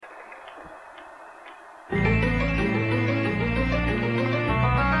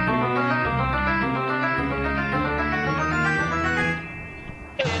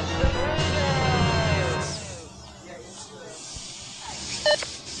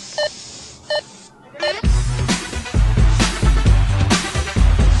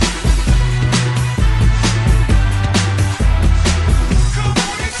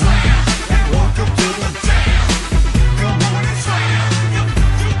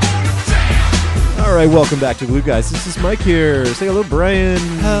All right, welcome back to Glue Guys. This is Mike here. Say hello, Brian.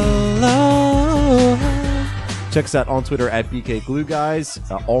 Hello. Check us out on Twitter at BK Glue Guys,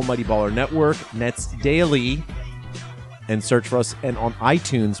 Almighty Baller Network, Nets Daily, and search for us. And on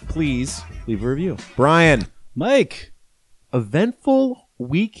iTunes, please leave a review. Brian, Mike. Eventful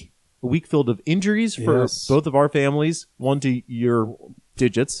week. A week filled of injuries for both of our families. One to your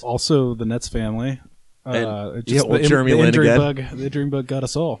digits. Also, the Nets family. Jeremy Lin again. The injury bug got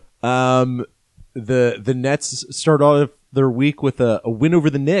us all. The Nets start off their week with a win over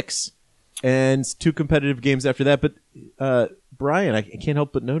the Knicks and two competitive games after that. But Brian, I can't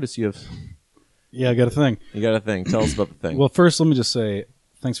help but notice you have. Yeah, I got a thing. You got a thing. Tell us about the thing. Well, first, let me just say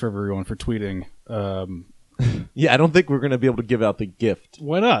thanks for everyone for tweeting. Yeah, I don't think we're going to be able to give out the gift.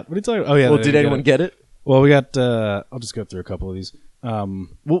 Why not? What are you talking about? Oh, yeah. Well, did anyone get it? Well, we got. I'll just go through a couple of these.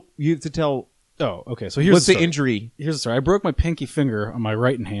 Well, you have to tell. Oh, okay. So here's what's the injury? Here's the story. I broke my pinky finger on my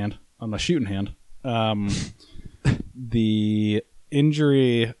right hand, on my shooting hand. The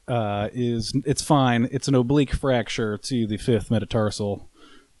injury it's fine. It's an oblique fracture to the fifth metatarsal,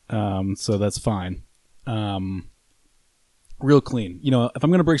 so that's fine. Real clean. You know, if I'm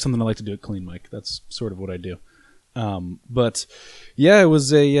going to break something, I like to do it clean, Mike. That's sort of what I do. But yeah, it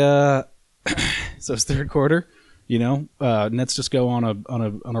was a so it's third quarter. You know, Nets just go on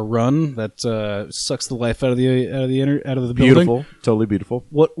a run that sucks the life out of the building. Beautiful, totally beautiful.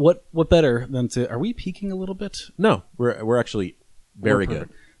 What better than to? Are we peaking a little bit? No, we're actually very good.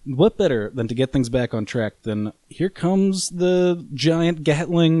 What better than to get things back on track than here comes the giant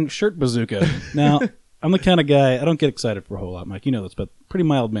Gatling shirt bazooka? Now, I'm the kind of guy I don't get excited for a whole lot, Mike. You know this, but pretty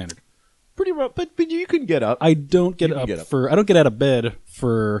mild mannered. Pretty rough, but you can get up. I don't get up for. I don't get out of bed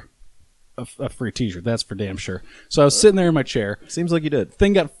for a free T-shirt. That's for damn sure. So I was sitting there in my chair. Seems like you did.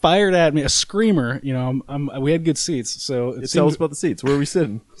 Thing got fired at me, a screamer. You know, we had good seats, so tell us about the seats. Where are we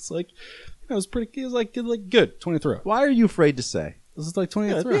sitting? It's like it was pretty. It was like good 20th row. Why are you afraid to say? This is like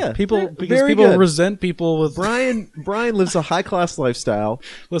 20th row. Yeah, people good. resent people with Brian lives a high class lifestyle.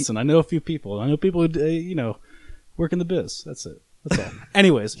 Listen, I know a few people. I know people who work in the biz. That's it. That's all.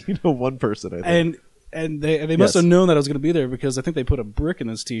 Anyways, you know one person, I think. And they must have known that I was going to be there because I think they put a brick in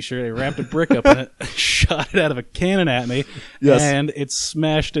this T-shirt. They wrapped a brick up in it, shot it out of a cannon at me, and it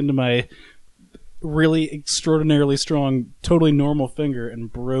smashed into my really extraordinarily strong, totally normal finger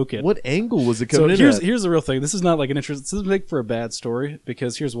and broke it. What angle was it coming in at? Here's the real thing. This is not like an interest. This is make for a bad story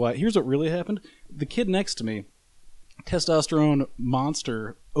because here's why. Here's what really happened. The kid next to me, testosterone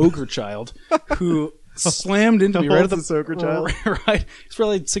monster ogre child, who slammed into me right at the ogre child. Right, he's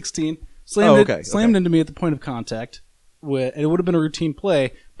probably 16. Slammed into me at the point of contact. And it would have been a routine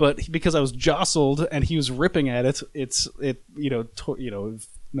play, but because I was jostled and he was ripping at it, it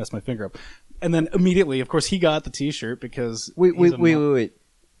messed my finger up. And then immediately, of course, he got the T-shirt because wait.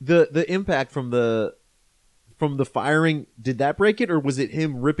 The impact from the firing, did that break it, or was it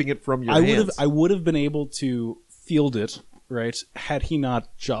him ripping it from your hands? I would have been able to field it, right, had he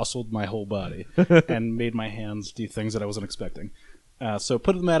not jostled my whole body and made my hands do things that I wasn't expecting. So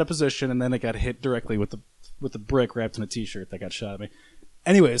put them out of position, and then it got hit directly with the brick wrapped in a T-shirt that got shot at me.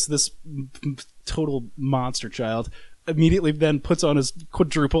 Anyways, this total monster child immediately then puts on his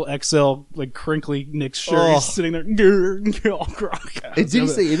quadruple XL like crinkly Knicks shirt. He's sitting there. Did he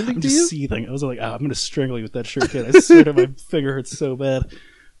say anything to you? Seething. I was like, I'm going to strangle you with that shirt, kid. I swear to my finger hurts so bad.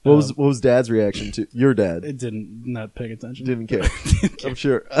 What was Dad's reaction to your dad? It not paying attention. Didn't care. I'm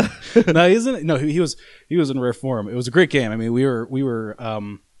sure. No, he isn't. No, he was in rare form. It was a great game. I mean, we were.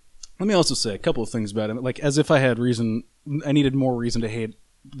 Let me also say a couple of things about him. Like, as if I had reason, I needed more reason to hate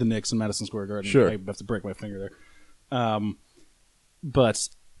the Knicks in Madison Square Garden. Sure. I have to break my finger there. But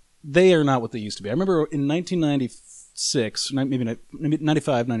they are not what they used to be. I remember in 1996, maybe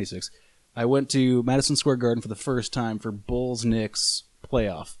 95, 96, I went to Madison Square Garden for the first time for Bulls-Knicks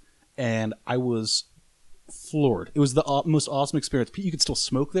playoff, and I was floored. It was the most awesome experience. You could still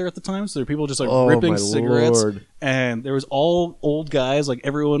smoke there at the time, so there were people just like ripping cigarettes, and there was all old guys. Like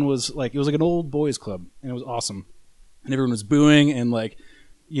everyone was like, it was like an old boys club, and it was awesome. And everyone was booing and like,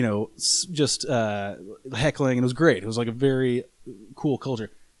 just heckling, and it was great. It was like a very cool culture.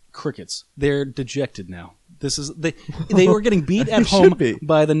 Crickets, they're dejected now. They were getting beat at home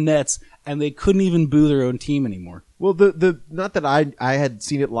by the Nets, and they couldn't even boo their own team anymore. Well, the not that I had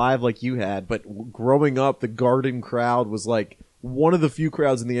seen it live like you had, but growing up, the Garden crowd was like one of the few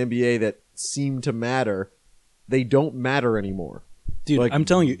crowds in the NBA that seemed to matter. They don't matter anymore, dude. Like, I'm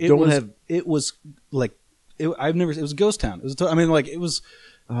telling you, it was a ghost town. It was.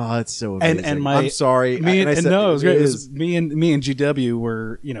 Oh, it's so amazing. And I'm sorry. It was great. It was me and GW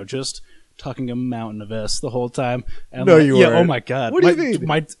were my talking a mountain of S the whole time. And no, you weren't. Yeah, oh my God. What do you mean?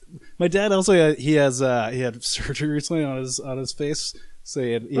 My My dad also he had surgery recently on his face. So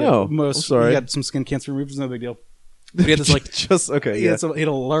he had I'm sorry. he got some skin cancer removed. It's no big deal. But he had this like just okay. he Yeah. had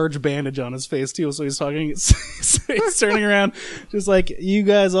a large bandage on his face too. So he's talking, he's turning around, just like you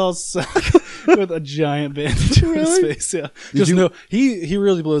guys all suck, with a giant bandage on his face. Yeah, he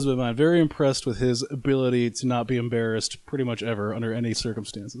really blows my mind. Very impressed with his ability to not be embarrassed pretty much ever under any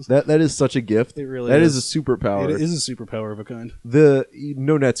circumstances. That is such a gift. It really that is. is a superpower. It is a superpower of a kind.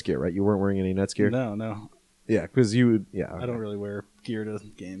 No Nets gear, right? You weren't wearing any Nets gear. No, Yeah, because you would. Yeah, I don't really wear gear to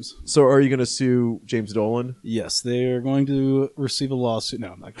games. So, are you going to sue James Dolan? Yes, they are going to receive a lawsuit.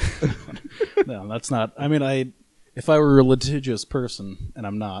 No, I'm not. No, that's not. I mean, if I were a litigious person, and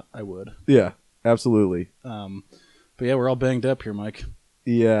I'm not, I would. Yeah, absolutely. But yeah, we're all banged up here, Mike.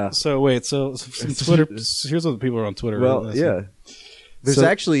 Yeah. So wait, so Twitter. Here's what the people are on Twitter. Well, yeah. There's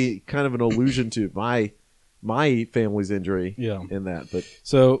actually kind of an allusion to my family's injury in that. But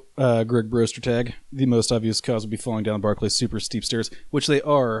so Greg Brostertag, the most obvious cause would be falling down Barclays super steep stairs, which they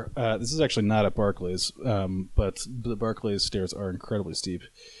are. This is actually not at Barclays, but the Barclays stairs are incredibly steep.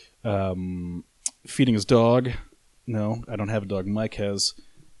 Feeding his dog. No, I don't have a dog. Mike has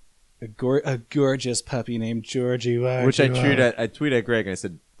a gorgeous puppy named Georgie. Which I tweeted at Greg and I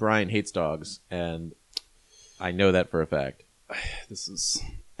said, Brian hates dogs, and I know that for a fact.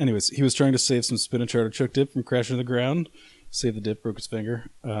 Anyways, he was trying to save some spinach artichoke dip from crashing to the ground. Saved the dip, broke his finger.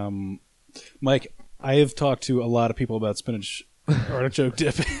 Mike, I have talked to a lot of people about spinach artichoke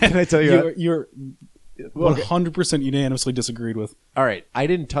dip. Can I tell you? You're 100% unanimously disagreed with. All right, I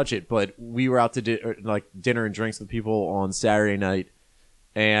didn't touch it, but we were out to dinner and drinks with people on Saturday night,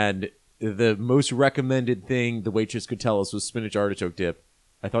 and the most recommended thing the waitress could tell us was spinach artichoke dip.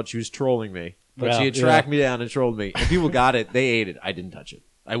 I thought she was trolling me, but she had tracked me down and trolled me. And people got it; they ate it. I didn't touch it.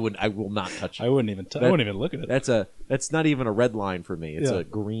 I will not touch it. I wouldn't even look at it. That's not even a red line for me. It's a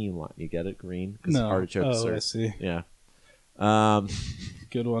green line. You get it? Green? Because artichokes are. I see. Yeah.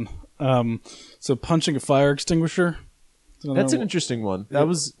 Good one. So punching a fire extinguisher. That's an interesting one.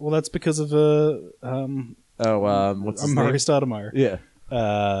 That's because of what's his Amari name? Stoudemire. Yeah.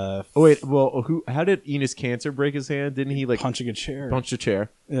 Wait. Well, how did Enos Cancer break his hand? Didn't he punching a chair? Punch a chair.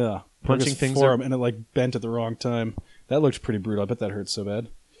 Yeah. Punching things form, and it bent at the wrong time. That looked pretty brutal. I bet that hurt so bad.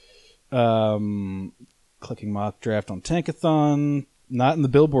 Clicking mock draft on Tankathon. Not in the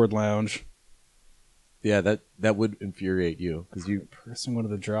Billboard Lounge. Yeah, that would infuriate you because you pressing one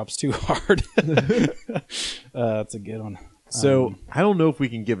of the drops too hard. That's a good one. So I don't know if we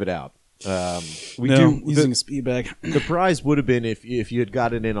can give it out. Using a speed bag. The prize would have been if you had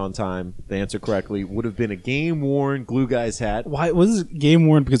gotten in on time. The answer correctly would have been a game worn Glue Guy's hat. Why was it game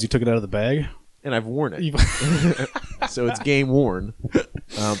worn? Because you took it out of the bag. And I've worn it, so it's game worn.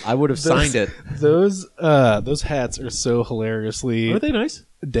 I would have signed it. Those hats are so hilariously. Are they nice?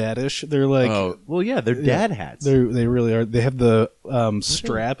 Daddish. They're like, they're dad hats. They really are. They have the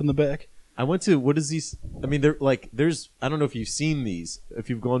strap in the back. I went to what is these? I mean, they're like there's. I don't know if you've seen these. If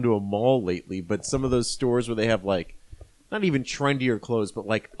you've gone to a mall lately, but some of those stores where they have not even trendier clothes, but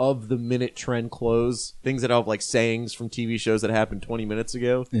of the minute trend clothes, things that have sayings from TV shows that happened 20 minutes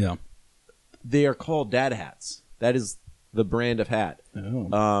ago. Yeah. They are called dad hats. That is the brand of hat.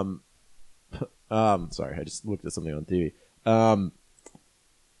 Oh. Sorry, I just looked at something on TV.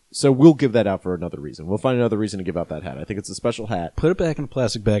 So we'll give that out for another reason. We'll find another reason to give out that hat. I think it's a special hat. Put it back in a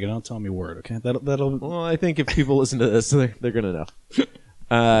plastic bag and don't tell me a word, okay? That'll. Well, I think if people listen to this, they're gonna know.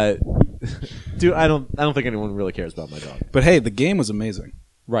 Dude, I don't think anyone really cares about my dog. But hey, the game was amazing.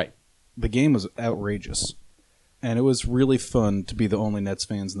 Right. The game was outrageous, and it was really fun to be the only Nets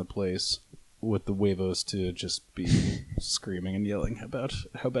fans in the place. With the Huevos to just be screaming and yelling about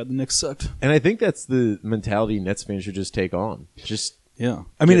how bad the Knicks sucked. And I think that's the mentality Nets fans should just take on. Yeah.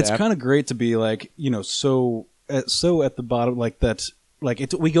 I mean, it's kind of great to be so at the bottom that.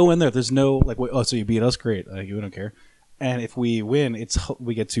 We go in there. There's no so you beat us, great. We don't care. And if we win,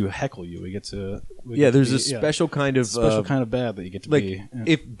 we get to heckle you. We get to. There's a special kind of bad that you get to be. Yeah.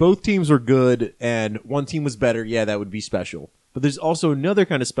 If both teams were good and one team was better, that would be special. But there's also another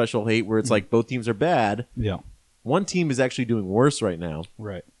kind of special hate where it's both teams are bad. Yeah. One team is actually doing worse right now.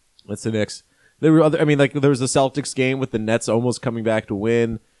 Right. That's the Knicks. There were there was the Celtics game with the Nets almost coming back to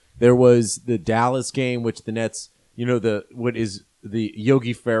win. There was the Dallas game, which the Nets, what is the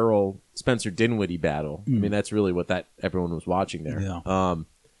Yogi Ferrell Spencer Dinwiddie battle. I mean, that's really what everyone was watching there. Yeah.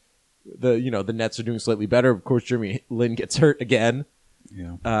 The Nets are doing slightly better. Of course, Jeremy Lin gets hurt again.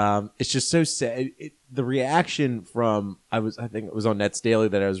 Yeah. It's just so sad. The reaction from I think it was on Nets Daily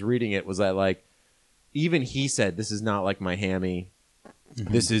that I was reading it was that even he said this is not like my hammy.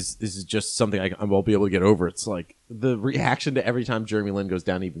 Mm-hmm. This is just something I won't be able to get over. It's the reaction to every time Jeremy Lin goes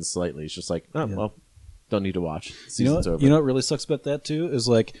down even slightly is just like, oh, well, don't need to watch. Season's over. You know what really sucks about that too is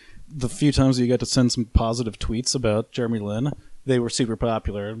like the few times you got to send some positive tweets about Jeremy Lin, they were super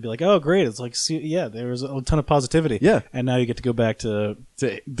popular and be like, oh, great. It's like, yeah, there was a ton of positivity. Yeah. And now you get to go back to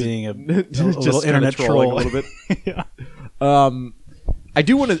being a just little internet troll a little bit. yeah. I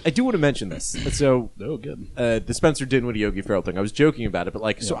do want to mention this. So, good. The Spencer Dinwiddie Yogi Ferrell thing. I was joking about it, but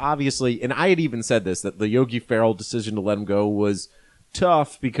like, so obviously, and I had even said this, that the Yogi Ferrell decision to let him go was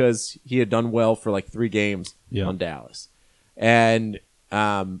tough because he had done well for like 3 games on Dallas, and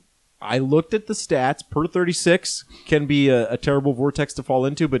I looked at the stats. Per 36 can be a terrible vortex to fall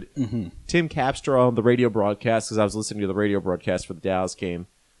into, but Tim Capstraw on the radio broadcast, because I was listening to the radio broadcast for the Dallas game,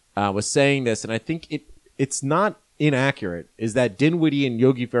 was saying this, and I think it's not inaccurate, is that Dinwiddie and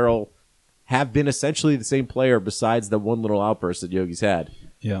Yogi Ferrell have been essentially the same player besides the one little outburst that Yogi's had.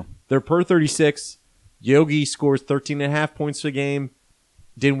 Yeah. They're per 36. Yogi scores 13.5 points a game.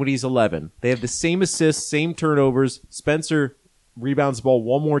 Dinwiddie's 11. They have the same assists, same turnovers. Spencer rebounds the ball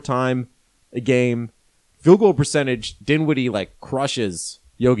one more time a game. Field goal percentage, Dinwiddie like crushes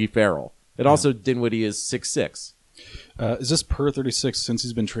Yogi Ferrell. And also Dinwiddie is 6'6". Is this per 36 since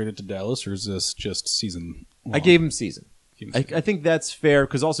he's been traded to Dallas, or is this just season long? I gave him season. I think that's fair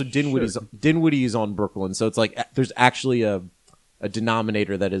because also Dinwiddie is on Brooklyn, so it's like there's actually a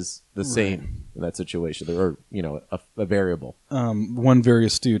denominator that is the same in that situation, or a variable. One very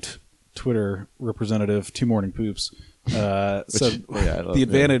astute Twitter representative, Two Morning Poops, said the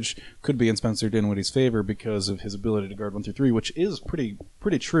advantage could be in Spencer Dinwiddie's favor because of his ability to guard 1 through 3, which is pretty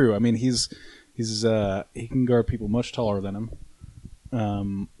true. I mean, he can guard people much taller than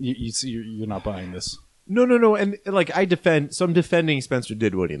him. You're not buying this. No, and like I'm defending Spencer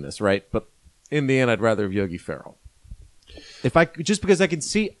Dinwiddie in this, right? But in the end, I'd rather have Yogi Ferrell. Just because I can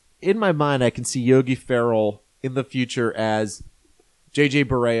see in my mind, I can see Yogi Ferrell in the future as JJ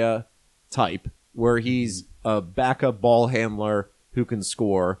Barea type, where he's a backup ball handler who can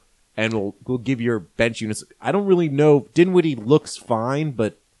score and will give your bench units. I don't really know. Dinwiddie looks fine,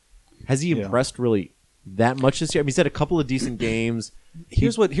 but has he impressed really that much this year? I mean, he's had a couple of decent games.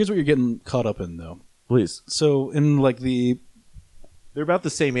 Here's what you're getting caught up in, though. Please. So in like they're about the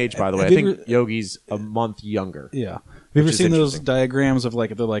same age, by the way. I think Yogi's a month younger. Yeah. Have you ever seen those diagrams of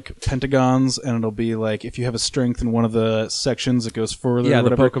like they're like pentagons, and it'll be like if you have a strength in one of the sections, it goes further. Yeah, or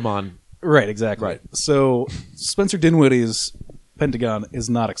whatever. the Pokemon. Right, exactly. Right. So Spencer Dinwiddie's pentagon is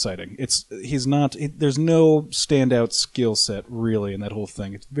not exciting. There's no standout skill set really in that whole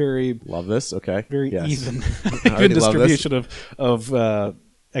thing. It's very love this. Okay, very even even distribution of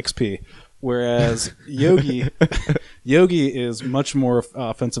XP. Whereas Yogi is much more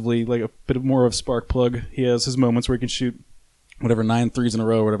offensively, like a bit more of a spark plug. He has his moments where he can shoot whatever 9 threes in a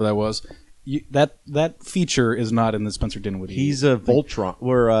row, whatever that was. That feature is not in the Spencer Dinwiddie. He's a Voltron.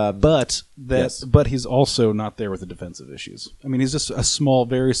 But he's also not there with the defensive issues. I mean, he's just a small,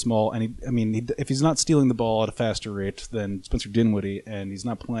 very small, and if he's not stealing the ball at a faster rate than Spencer Dinwiddie, and he's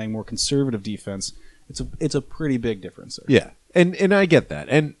not playing more conservative defense, it's a pretty big difference there. Yeah, and I get that,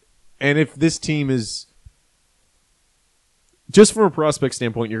 and if this team is just from a prospect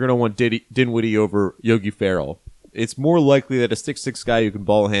standpoint, you're going to want Dinwiddie over Yogi Ferrell. It's more likely that a 6'6" guy who can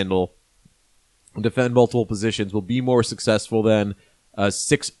ball handle and defend multiple positions will be more successful than a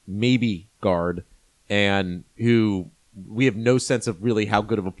 6 maybe guard, and who we have no sense of really how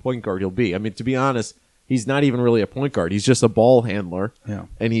good of a point guard he'll be. I mean, to be honest, he's not even really a point guard. He's just a ball handler,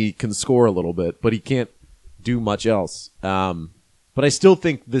 and he can score a little bit, but he can't do much else. But I still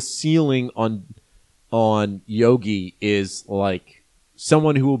think the ceiling on Yogi is like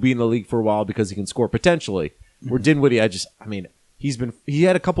someone who will be in the league for a while because he can score potentially. Where Dinwiddie, he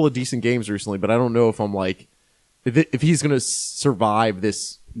had a couple of decent games recently, but I don't know if I'm like if he's going to survive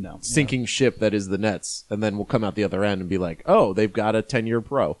this sinking ship that is the Nets, and then we'll come out the other end and be like, oh, they've got a 10-year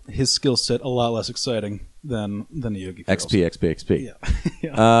pro. His skill set a lot less exciting than the Yogi Ferrell's. XP.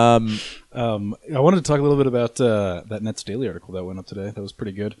 I wanted to talk a little bit about that Nets Daily article that went up today. That was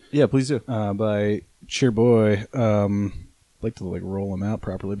pretty good. Yeah, please do. By Cheerboy. I'd like to roll him out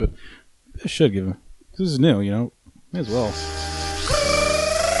properly, but I should give him. This is new, may as well.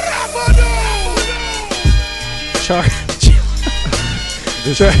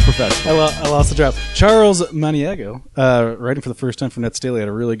 Professional. I lost the drop. Charles Maniago, writing for the first time for Nets Daily, had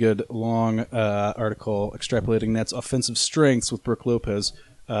a really good long article extrapolating Nets' offensive strengths with Brook Lopez.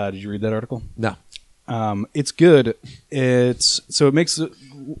 Did you read that article? No. It's good. It makes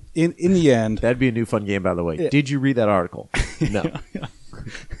in the end. That'd be a new fun game, by the way. Did you read that article? No.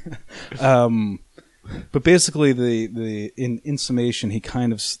 But basically, in summation, he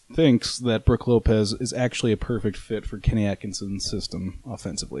kind of thinks that Brook Lopez is actually a perfect fit for Kenny Atkinson's system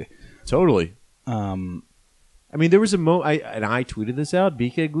offensively. Totally. I mean, there was a and I tweeted this out,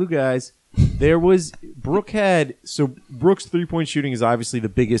 BK Glue guys. There was Brook's 3-point shooting is obviously the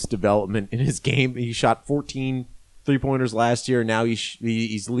biggest development in his game. He shot 14 3-pointers last year. Now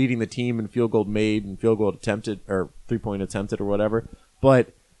he's leading the team in field goal made and field goal attempted or 3-point attempted or whatever.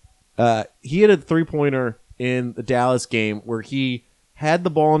 But he had a 3-pointer in the Dallas game where he had the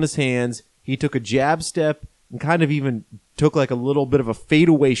ball in his hands. He took a jab step and kind of even took like a little bit of a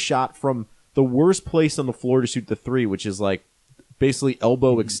fadeaway shot from the worst place on the floor to shoot the three, which is like basically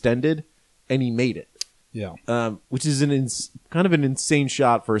elbow extended, and he made it. Yeah. Which is kind of an insane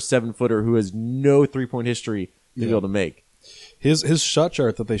shot for a 7-footer who has no 3-point history to be able to make. His shot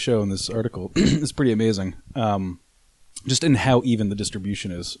chart that they show in this article is pretty amazing. Just in how even the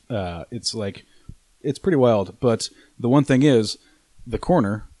distribution is. It's pretty wild. But the one thing is, the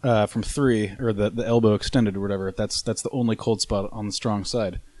corner from 3, or the elbow extended or whatever, that's the only cold spot on the strong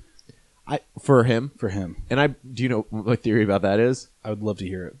side. For him. And do you know what my theory about that is? I would love to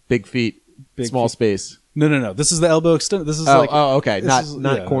hear it. Big feet, small space. No. This is the elbow extended. This is okay.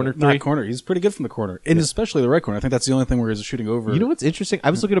 Not corner 3. Not corner. He's pretty good from the corner, and especially the right corner. I think that's the only thing where he's shooting over. You know what's interesting? I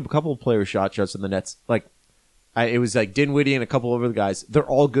was looking at a couple of players' shot charts in the Nets. It was like Dinwiddie and a couple of other guys. They're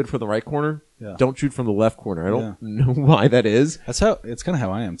all good from the right corner. Yeah. Don't shoot from the left corner. I don't know why that is. It's kind of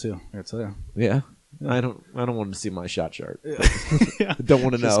how I am too. I tell you. Yeah. I don't want to see my shot chart. Don't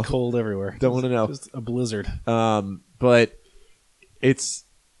want to know. Just cold everywhere. Don't want to know. Just a blizzard. But it's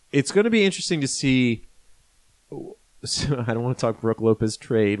going to be interesting to see. So I don't want to talk Brook Lopez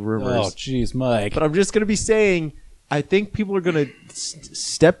trade rumors. Oh, jeez, Mike. But I'm just going to be saying, I think people are going to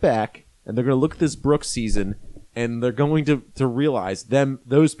step back and they're going to look at this Brook season and they're going to realize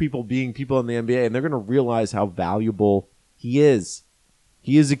those people being people in the NBA, and they're going to realize how valuable he is.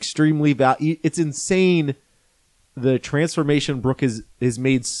 He is extremely It's insane the transformation Brook has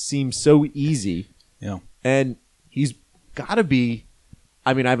made seem so easy. Yeah. And he's got to be,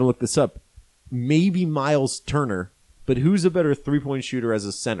 I mean, I haven't looked this up, maybe Miles Turner, but who's a better 3-point shooter as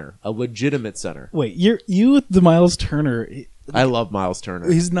a center, a legitimate center? Wait, you with the Miles Turner. I love Miles Turner.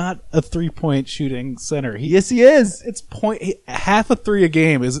 He's not a 3-point shooting center. Yes, he is. It's half a 3 a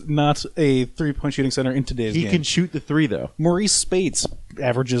game is not a 3-point shooting center in today's game. He can shoot the 3, though. Maurice Spates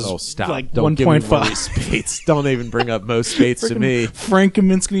averages like Don't 1.5. Spates. Don't even bring up Mo Spates to me. Frank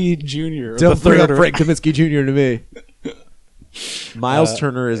Kaminsky Jr. Don't bring up Frank Kaminsky Jr. to me. Miles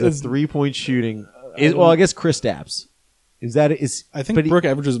Turner is a 3-point shooting. I guess Kristaps. I think Brook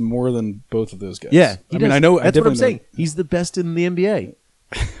averages more than both of those guys. Yeah, I know. That's what I'm saying. He's the best in the NBA.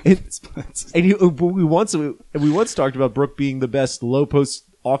 We once talked about Brook being the best low post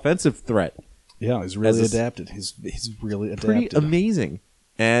offensive threat. Yeah, he's really adapted. He's really adapted. Pretty amazing.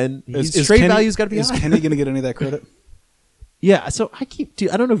 And his trade value's got to be high. Is Kenny going to get any of that credit? Yeah. So I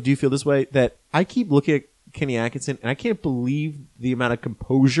don't know if you feel this way, that I keep looking at Kenny Atkinson and I can't believe the amount of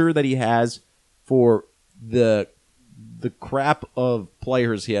composure that he has for the crap of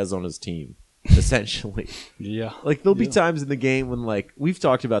players he has on his team, essentially. Yeah. Like, there'll be times in the game when, like, we've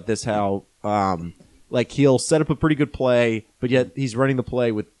talked about this, how, he'll set up a pretty good play, but yet he's running the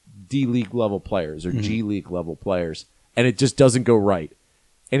play with D-League level players or G-League level players, and it just doesn't go right.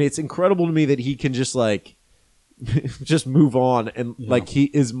 And it's incredible to me that he can just, like, just move on. And,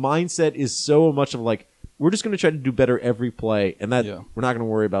 his mindset is so much of, like, we're just going to try to do better every play, and that we're not going to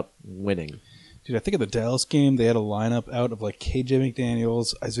worry about winning. Dude, I think of the Dallas game, they had a lineup out of like KJ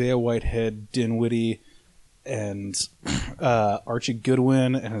McDaniels, Isaiah Whitehead, Dinwiddie, and Archie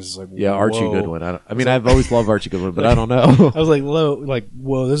Goodwin, and I was like, yeah, Archie Goodwin. I've always loved Archie Goodwin, but I don't know. I was like,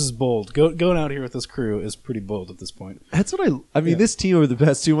 whoa, this is bold. Going out here with this crew is pretty bold at this point. That's what I mean. This team over the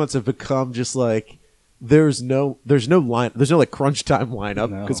past 2 months have become just like there's no like crunch time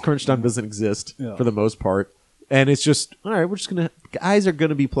lineup because crunch time doesn't exist for the most part. And it's just, all right, guys are going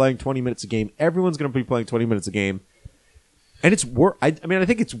to be playing 20 minutes a game. Everyone's going to be playing 20 minutes a game. And it's I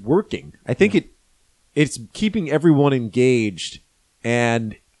think it's working. I think it's keeping everyone engaged.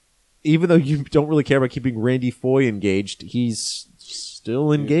 And even though you don't really care about keeping Randy Foye engaged, he's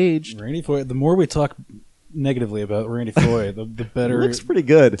still engaged. Randy Foye, the more we talk negatively about Randy Foye, the better. He looks pretty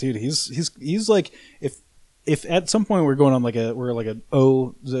good. Dude, he's like, if at some point we're going on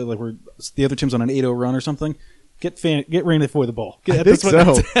the other team's on an 8-0 run or something, get Randy Foye the ball.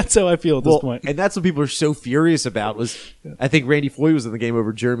 That's how I feel at this point. And that's what people are so furious about I think Randy Foye was in the game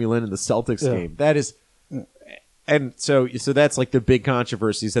over Jeremy Lin in the Celtics game. That is, and so that's like the big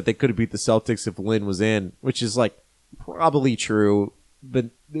controversy is that they could have beat the Celtics if Lin was in, which is like probably true,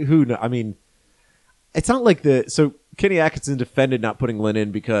 but who knows? I mean, it's not like so Kenny Atkinson defended not putting Lynn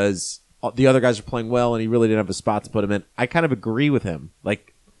in because the other guys are playing well and he really didn't have a spot to put him in. I kind of agree with him.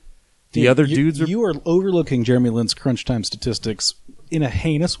 Like the other dudes are. You are overlooking Jeremy Lin's crunch time statistics in a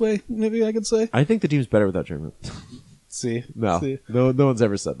heinous way. Maybe I could say. I think the team's better without Jeremy. See, No one's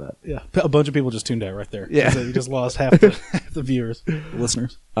ever said that. yeah, a bunch of people just tuned out right there. Yeah. You just lost half the viewers, the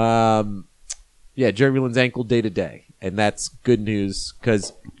listeners. Yeah, Jeremy Lin's ankle day to day, and that's good news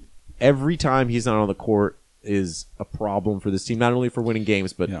because every time he's not on the court is a problem for this team. Not only for winning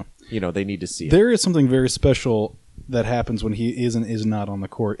games, but they need to see it. There is something very special that happens when he is and is not on the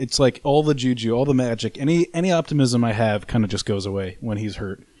court. It's like all the juju, all the magic, any optimism I have kind of just goes away when he's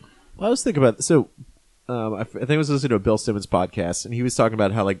hurt. Well, I was thinking about I think I was listening to a Bill Simmons podcast, and he was talking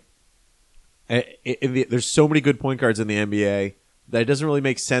about how like there's so many good point guards in the NBA that it doesn't really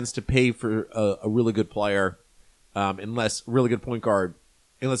make sense to pay for a really good player unless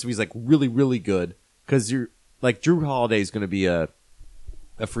he's like really, really good, because you're like Drew Holiday is going to be a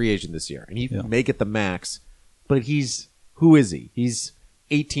free agent this year, and he may get the max, but who is he? He's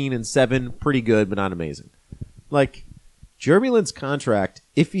 18-7, pretty good, but not amazing. Like Jeremy Lin's contract,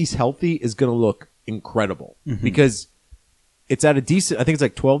 if he's healthy, is going to look incredible because it's at a decent. I think it's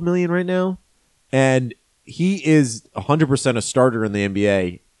like $12 million right now, and he is 100% a starter in the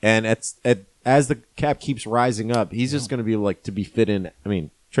NBA. And as the cap keeps rising up, he's just going to be like to be fit in. I mean,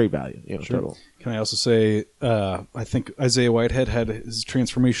 trade value. Total. Can I also say, I think Isaiah Whitehead had his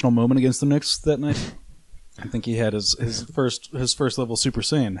transformational moment against the Knicks that night. I think he had his first level Super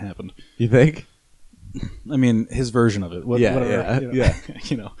Saiyan happened. You think? I mean, his version of it. No,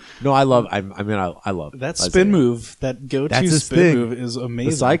 I love. I love that Isaiah. Spin move. That go-to spin move is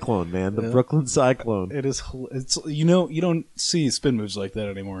amazing. The Cyclone, man, the Brooklyn Cyclone. It is. It's you don't see spin moves like that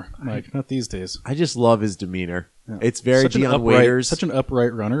anymore. Like not these days. I just love his demeanor. Yeah. It's very Deion Waiters. Such an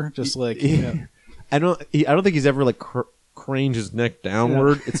upright runner. Just like I don't think he's ever like craned his neck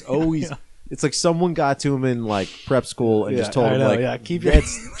downward. Yeah. It's always. It's like someone got to him in like prep school and just told him keep your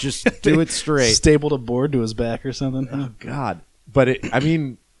just do it straight. Stapled a board to his back or something. Oh God! But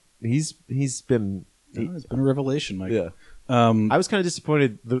he's been it's been a revelation, Mike. Yeah. I was kind of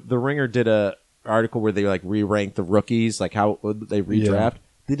disappointed. The Ringer did a article where they like re-ranked the rookies, like how they redraft. Yeah.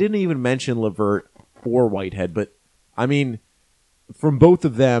 They didn't even mention LeVert or Whitehead, but I mean, from both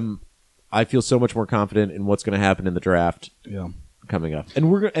of them, I feel so much more confident in what's going to happen in the draft. Yeah. Coming up, and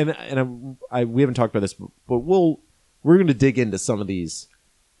we haven't talked about this, but we're going to dig into some of these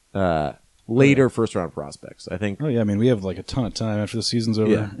later first round prospects. I think. Oh yeah, I mean we have like a ton of time after the season's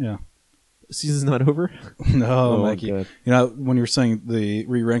over. Yeah. The season's not over. No, Mikey. God. You know when you were saying the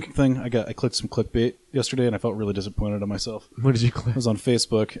re-ranking thing, I clicked some clickbait yesterday, and I felt really disappointed in myself. What did you click? I was on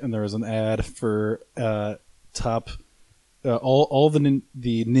Facebook, and there was an ad for top all the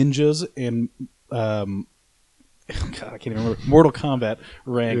ninjas and. God, I can't even remember. Mortal Kombat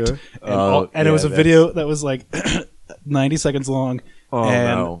ranked, and it was a video that was like 90 seconds long,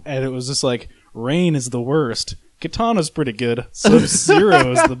 and it was just like Rain is the worst, Katana's pretty good,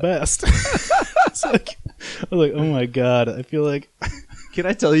 Sub-Zero is the best. It's like, I was like, oh my God, I feel like. Can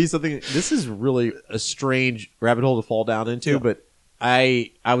I tell you something? This is really a strange rabbit hole to fall down into, but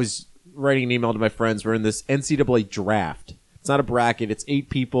I was writing an email to my friends. We're in this NCAA draft. It's not a bracket. It's 8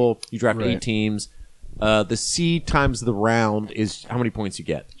 people. You draft 8 teams. The seed times the round is how many points you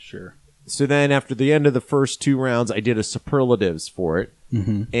get. Sure. So then after the end of the first 2 rounds, I did a superlatives for it.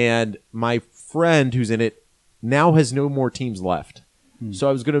 Mm-hmm. And my friend who's in it now has no more teams left. Mm-hmm. So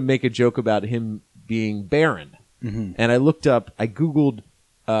I was going to make a joke about him being barren. Mm-hmm. And I Googled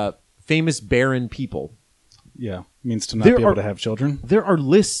famous barren people. Yeah. Means to not be able to have children. There are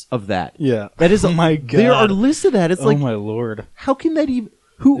lists of that. Yeah. That is, oh my God. There are lists of that. It's like, my Lord. How can that even...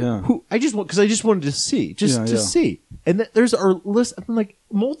 Who? I just wanted to see, see, and there's our list. I'm like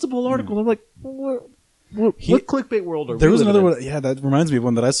multiple articles. I'm like, what clickbait world are we? There was another one. Yeah, that reminds me of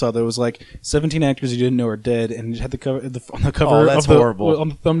one that I saw. That was like 17 actors you didn't know are dead, and it had the cover on the cover. Oh, that's horrible. On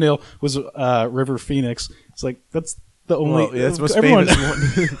the thumbnail was River Phoenix. It's like that's the only. That's the most famous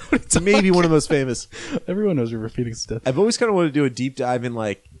one. It's maybe one of the most famous. Everyone knows River Phoenix stuff. I've always kind of wanted to do a deep dive in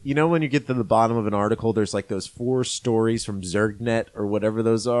like. You know when you get to the bottom of an article, there's like those 4 stories from Zergnet or whatever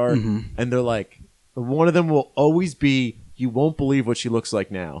those are, and they're like, one of them will always be, you won't believe what she looks like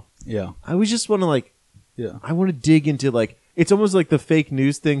now. Yeah. I would just want to I want to dig into like, it's almost like the fake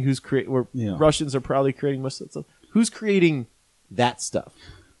news thing where Russians are probably creating most of that stuff. Who's creating that stuff?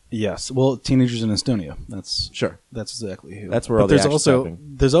 Yes, well, teenagers in Estonia. That's exactly who. That's where all the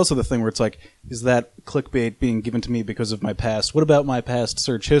there's also the thing where it's like, is that clickbait being given to me because of my past? What about my past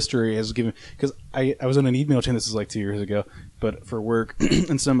search history has given? Because I was on an email chain. This is like 2 years ago, but for work,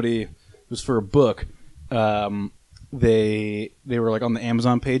 and somebody it was for a book, they were like on the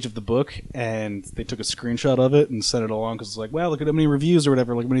Amazon page of the book, and they took a screenshot of it and sent it along because it's like, wow, look at how many reviews or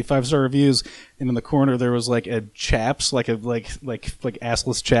whatever, like how many 5-star reviews. And in the corner there was like a chaps, like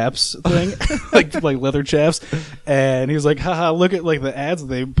assless chaps thing, like leather chaps. And he was like, haha, look at like the ads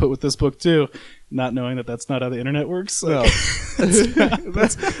they put with this book too, not knowing that that's not how the internet works. No. That's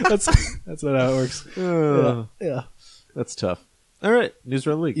not how it works. Yeah. That's tough. All right, news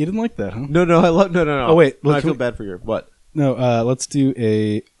around the league. You didn't like that, huh? No, I love no. Oh wait, No, I feel bad for you. What? No, let's do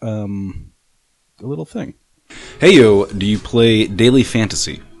a little thing. Hey yo, do you play daily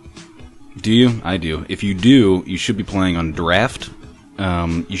fantasy? Do you? I do. If you do, you should be playing on Draft.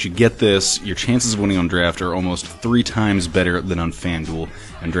 You should get this. Your chances of winning on Draft are almost 3 times better than on FanDuel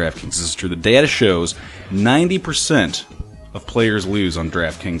and DraftKings. This is true. The data shows 90% of players lose on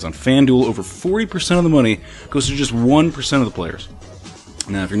DraftKings. On FanDuel, over 40% of the money goes to just 1% of the players.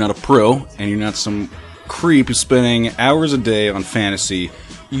 Now, if you're not a pro and you're not some creep who's spending hours a day on fantasy,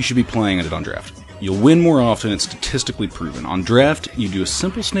 you should be playing it on Draft. You'll win more often. It's statistically proven. On Draft, you do a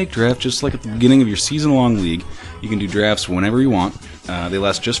simple snake draft just like at the beginning of your season-long league. You can do drafts whenever you want. They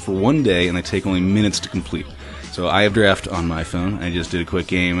last just for 1 day, and they take only minutes to complete. So I have Draft on my phone. I just did a quick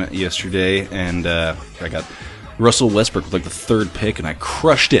game yesterday, and I got Russell Westbrook with like the 3rd pick, and I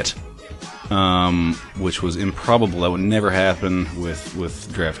crushed it, which was improbable. That would never happen with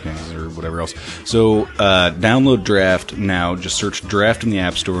DraftKings or whatever else. So download Draft now. Just search Draft in the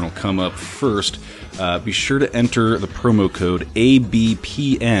App Store, and it'll come up first. Be sure to enter the promo code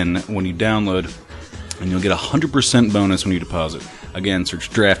ABPN when you download, and you'll get a 100% bonus when you deposit. Again, search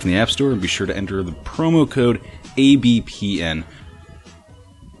Draft in the App Store, and be sure to enter the promo code ABPN.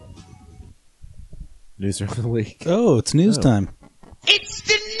 News around the league. Oh, it's news time. It's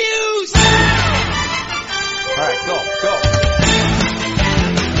the news! All right, go.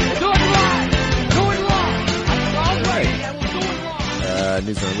 Do it live! Do it live! All right, and we'll do it live!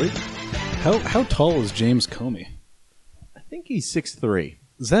 News around the league. How tall is James Comey? I think he's 6'3".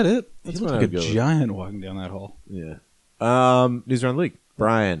 Is that it? That's He what looks I like would a go with. giant walking down that hall. Yeah. News around the league.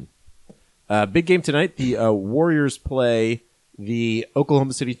 Brian. Big game tonight. The Warriors play the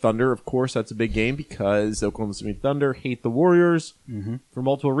Oklahoma City Thunder. Of course, that's a big game because Oklahoma City Thunder hate the Warriors for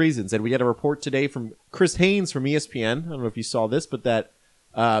multiple reasons. And we had a report today from Chris Haynes from ESPN. I don't know if you saw this, but that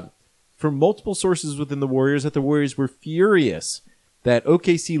from multiple sources within the Warriors, that the Warriors were furious that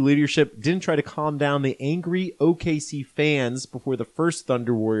OKC leadership didn't try to calm down the angry OKC fans before the first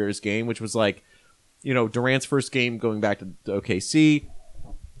Thunder Warriors game, which was like, Durant's first game going back to OKC.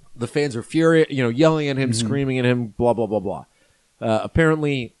 The fans are furious, yelling at him, screaming at him, blah, blah, blah, blah.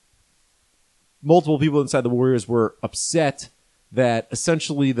 Apparently, multiple people inside the Warriors were upset that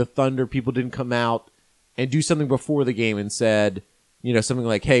essentially the Thunder people didn't come out and do something before the game and said, something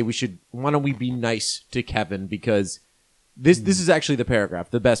like, hey, why don't we be nice to Kevin? Because this is actually the paragraph,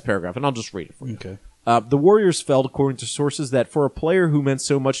 the best paragraph, and I'll just read it for you. Okay. The Warriors felt, according to sources, that for a player who meant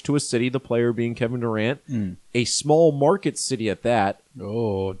so much to a city, the player being Kevin Durant, a small market city at that,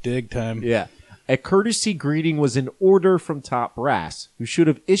 Oh, dig time. yeah, a courtesy greeting was in order from top brass, who should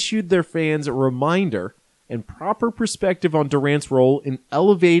have issued their fans a reminder and proper perspective on Durant's role in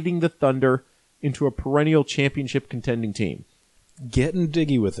elevating the Thunder into a perennial championship contending team. Getting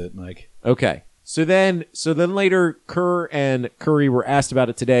diggy with it, Mike. Okay. So then later, Kerr and Curry were asked about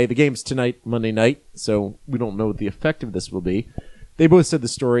it today. The game's tonight, Monday night, so we don't know what the effect of this will be. They both said the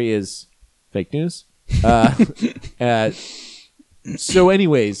story is fake news. So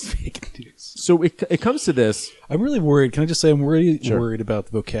anyways, Fake news. so it comes to this. I'm really worried. Can I just say I'm really Sure. worried about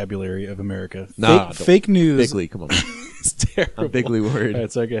the vocabulary of America. Nah, don't- Fake news. Bigly, come on. It's terrible. I'm bigly worried. All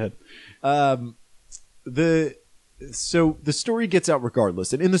right, sorry, go ahead. So the story gets out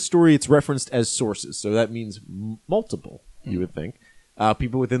regardless, and in the story it's referenced as sources, so that means multiple, you would think,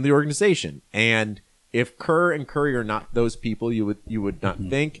 people within the organization. And if Kerr and Curry are not those people, you would not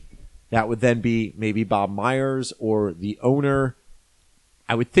think. That would then be maybe Bob Myers or the owner.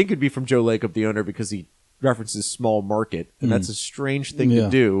 I would think it'd be from Joe Lacob, the owner, because he references small market, and that's a strange thing Yeah. to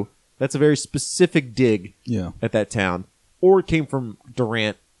do. That's a very specific dig Yeah. at that town. Or it came from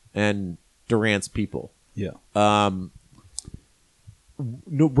Durant and Durant's people. Yeah. No,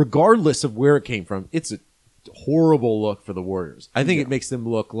 regardless of where it came from, it's a horrible look for the Warriors. I think it makes them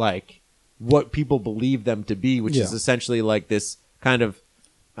look like what people believe them to be, which is Yeah. essentially like this kind of,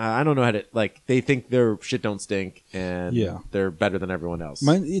 I don't know how to, like, they think their shit don't stink and Yeah. they're better than everyone else.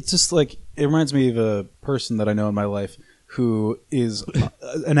 It's just like, it reminds me of a person that I know in my life who is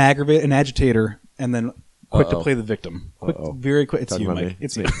an agitator, and then quick to play the victim. Very quick. It's Talking you, about Mike. me?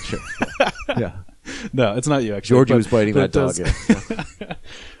 It's you. Sure. Yeah. No, it's not you, actually. Georgie but- was biting but that it dog. does-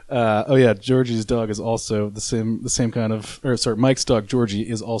 Oh yeah, Georgie's dog is also the same kind of. Or sorry, Mike's dog Georgie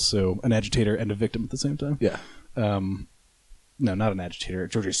is also an agitator and a victim at the same time. Yeah. No, not an agitator.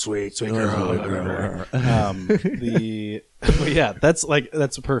 Georgie's sweet girl. But yeah, that's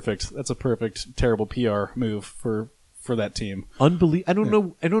a perfect terrible PR move for that team. I don't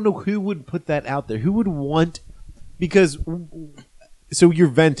know who would put that out there. Who would want, because so you're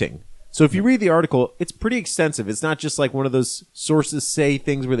venting. So if you read the article, it's pretty extensive. It's not just like one of those sources say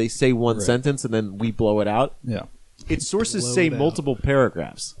things where they say one sentence and then we blow it out. Yeah. It's sources Blow say it out. multiple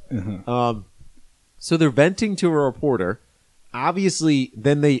paragraphs. So they're venting to a reporter. Obviously,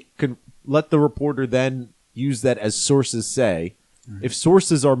 then they can let the reporter then use that as sources say. If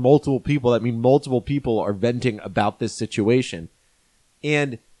sources are multiple people, that means multiple people are venting about this situation.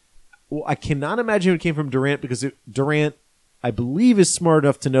 And I cannot imagine it came from Durant because Durant, I believe, is smart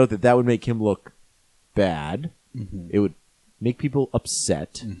enough to know that would make him look bad. Mm-hmm. It would make people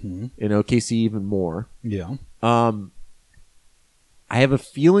upset. Mm-hmm. In OKC even more. Yeah. I have a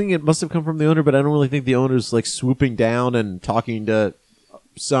feeling it must have come from the owner, but I don't really think the owner's like swooping down and talking to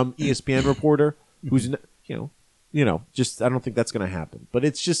some ESPN reporter who's, just I don't think that's going to happen. But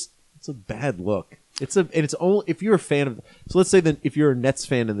it's a bad look. It's only if you're a fan of. So let's say that if you're a Nets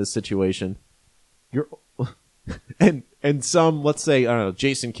fan in this situation, you're and some, let's say, I don't know,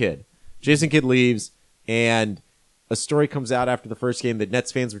 Jason Kidd leaves and a story comes out after the first game that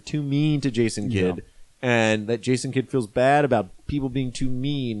Nets fans were too mean to Jason Kidd. Yeah. And that Jason Kidd feels bad about people being too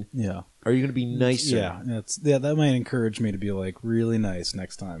mean. Yeah. Are you going to be nicer? Yeah, that might encourage me to be like really nice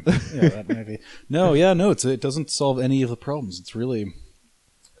next time. Yeah, that might be. No, it doesn't solve any of the problems. It's really,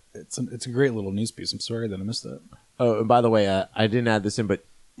 it's a great little news piece. I'm sorry that I missed that. Oh, and by the way, I didn't add this in, but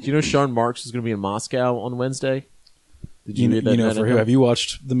do you know Sean Marks is going to be in Moscow on Wednesday? Did you read that? For who? Have you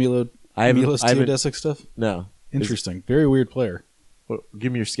watched the Milos Teodosic stuff? No. Interesting. Very weird player. Well,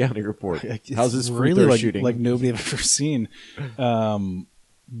 give me your scouting report. It's How's his free really throw shooting? Like nobody I've ever seen.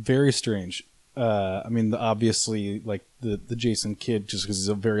 Very strange. I mean, obviously, like the Jason Kidd, just because he's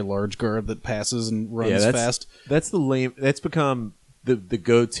a very large guard that passes and runs fast. That's the lame. That's become the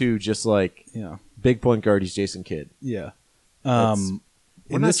go-to. Just like big point guard, he's Jason Kidd. Yeah.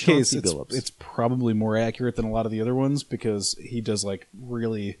 In this case, it's probably more accurate than a lot of the other ones because he does like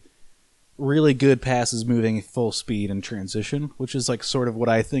really, really good passes moving full speed and transition, which is like sort of what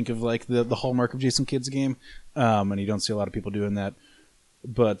I think of like the hallmark of Jason Kidd's game. And you don't see a lot of people doing that.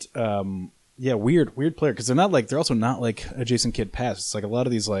 But weird player because they're also not like a Jason Kidd pass. It's like a lot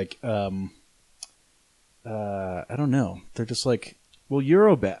of these like I don't know. They're just like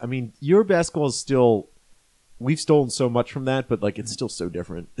Eurobasketball is still. We've stolen so much from that, but like it's still so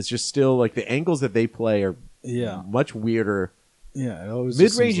different. It's just still like the angles that they play are much weirder. Yeah, it always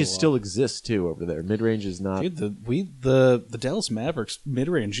mid-ranges still exist too over there. Mid-range is not. Dude, the Dallas Mavericks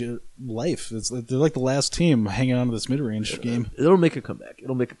mid-range life. They're like the last team hanging on to this mid-range game. It'll make a comeback.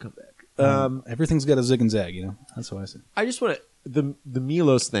 Everything's got a zig and zag, That's how I see. I just want to the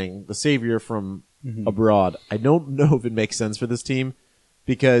Milos thing, the savior from abroad. I don't know if it makes sense for this team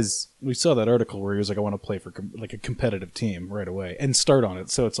because we saw that article where he was like, "I want to play for like a competitive team right away and start on it."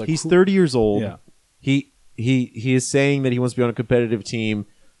 So it's like he's 30 years old. Yeah, he is saying that he wants to be on a competitive team.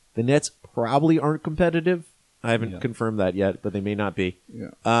 The Nets probably aren't competitive. I haven't confirmed that yet, but they may not be.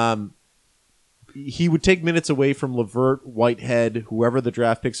 Yeah. He would take minutes away from LeVert, Whitehead, whoever the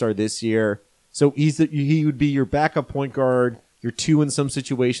draft picks are this year. So he would be your backup point guard, your two in some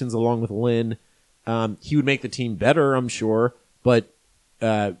situations, along with Lynn. He would make the team better, I'm sure. But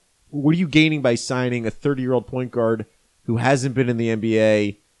what are you gaining by signing a 30-year-old point guard who hasn't been in the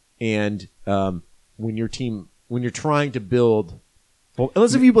NBA and when you're trying to build, well,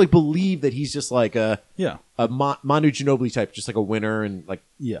 unless if you like believe that he's just like a Manu Ginobili type, just like a winner and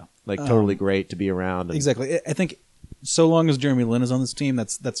totally great to be around. Exactly. I think so long as Jeremy Lin is on this team,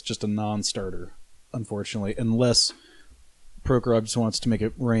 that's just a non-starter, unfortunately, unless Prokhorov just wants to make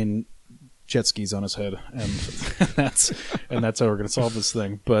it rain jet skis on his head, and that's how we're going to solve this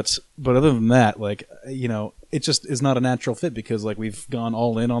thing. But other than that, it just is not a natural fit because we've gone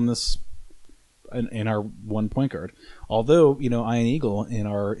all in on this. In our one point guard. Although, Ian Eagle, in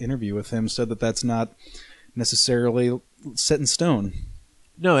our interview with him, said that that's not necessarily set in stone.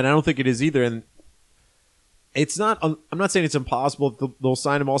 No, and I don't think it is either. And it's not, I'm not saying it's impossible. They'll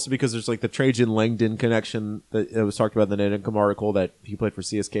sign him also because there's the Trajan Langdon connection that was talked about in the Net Income article that he played for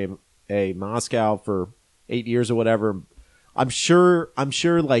CSKA Moscow for 8 years or whatever. I'm sure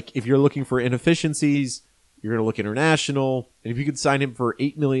if you're looking for inefficiencies, you're going to look international. And if you could sign him for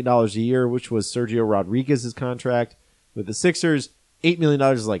 $8 million a year, which was Sergio Rodriguez's contract with the Sixers, $8 million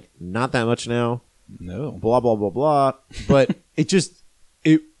is not that much now. No. Blah, blah, blah, blah. But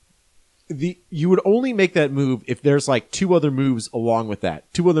you would only make that move if there's like two other moves along with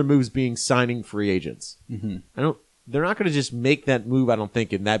that. Two other moves being signing free agents. Mm-hmm. They're not going to just make that move, I don't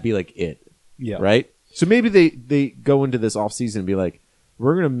think, and that be like it. Yeah. Right? So maybe they go into this offseason and be like,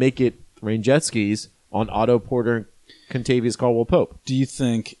 we're going to make it rain jet skis on Otto Porter and Contavious Caldwell-Pope. Do you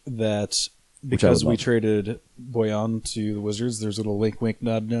think that because we traded Boyan to the Wizards, there's a little wink, wink,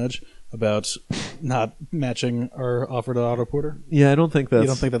 nod, nudge about not matching our offer to Otto Porter? Yeah, I don't think that's. You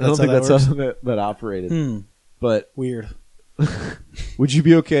don't think I don't that's think how that's that how that operated. But Weird. would you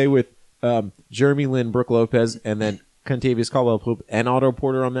be okay with Jeremy Lin, Brooke Lopez, and then Contavious Caldwell-Pope and Otto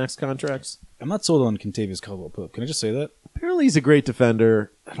Porter on max contracts? I'm not sold on Contavious Caldwell-Pope. Can I just say that? Apparently, he's a great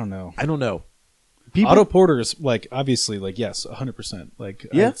defender. I don't know. I don't know. Otto Porter is like obviously like yes, 100%. Like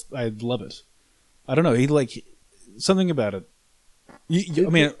Yeah. I love it. I don't know. He like something about it. I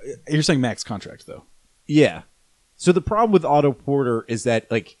mean, you're saying max contract though. Yeah. So the problem with Otto Porter is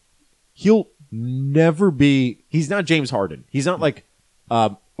that like he'll never be. He's not James Harden. He's not like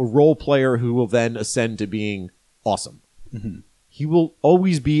a role player who will then ascend to being awesome. Mm-hmm. He will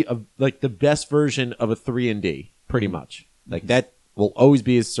always be like the best version of a 3-and-D, pretty much. Like that will always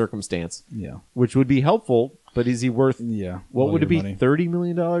be his circumstance. Yeah. Which would be helpful, but is he worth? Yeah. What all would it your be? money. $30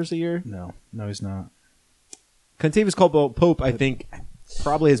 million a year? No, he's not. Contavious Caldwell-Pope, I think,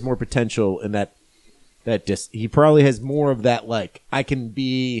 probably has more potential in that he probably has more of that, like, I can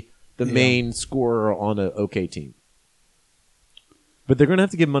be the main scorer on an okay team. But they're going to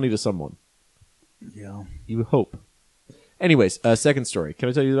have to give money to someone. Yeah. You hope. Anyways, second story. Can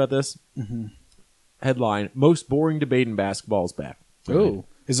I tell you about this? Mm-hmm. Headline, most boring debate in basketball is back. Oh.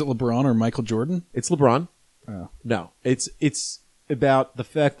 Is it LeBron or Michael Jordan? It's LeBron. Oh. No. It's about the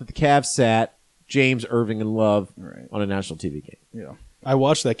fact that the Cavs sat James, Irving, and Love on a national TV game. Yeah. I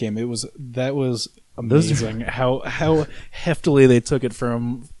watched that game. That was amazing how heftily they took it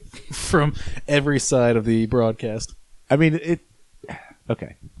from every side of the broadcast. I mean,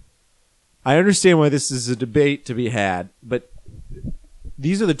 okay. I understand why this is a debate to be had, but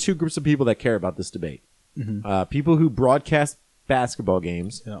these are the two groups of people that care about this debate. Mm-hmm. People who broadcast basketball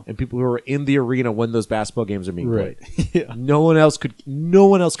games and people who are in the arena when those basketball games are being played. Yeah. No one else could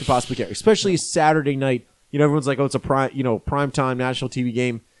possibly care, especially Saturday night. You know, everyone's like, "Oh, it's a prime time national TV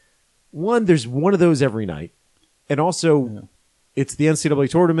game." There's one of those every night, and also it's the NCAA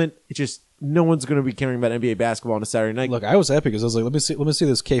tournament. It's just no one's going to be caring about NBA basketball on a Saturday night. Look, I was happy because I was like, let me see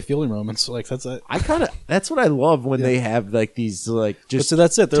this K Fielding moments. Like that's it. That's what I love when they have like these like just. So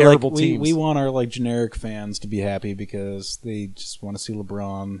that's it. They're terrible like, teams. we want our like generic fans to be happy because they just want to see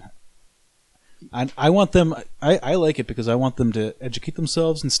LeBron. I want them. I like it because I want them to educate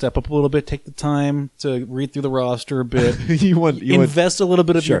themselves and step up a little bit, take the time to read through the roster a bit. Invest a little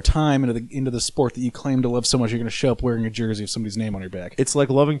bit of your time into the sport that you claim to love so much. You're going to show up wearing a jersey of somebody's name on your back. It's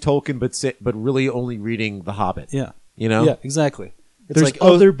like loving Tolkien, but really only reading The Hobbit. Yeah, you know. Yeah, exactly. It's There's like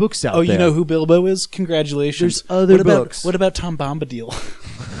other books out there. Oh, you know who Bilbo is? Congratulations. There's other books. What about Tom Bombadil?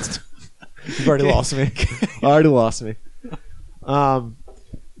 You've already lost me. Already lost me.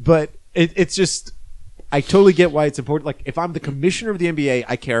 But it's just, I totally get why it's important. Like, if I'm the commissioner of the NBA,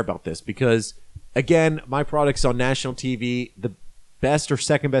 I care about this because, again, my product's on national TV. The best or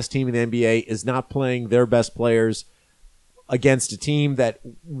second best team in the NBA is not playing their best players against a team that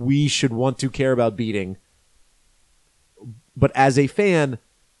we should want to care about beating. But as a fan,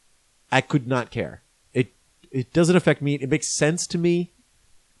 I could not care. It doesn't affect me. It makes sense to me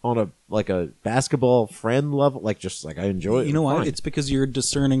on a basketball friend level, like I enjoy it. You know why? Fine. It's because you're a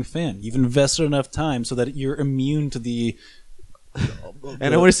discerning fan. You've invested enough time so that you're immune to the.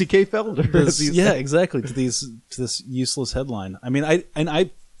 And I want to see Kate Felder. Yeah, exactly. To this useless headline. I mean,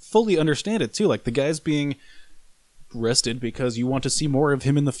 I fully understand it too. Like the guy's being rested because you want to see more of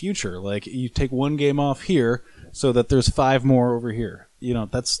him in the future. Like you take one game off here so that there's 5 more over here. You know,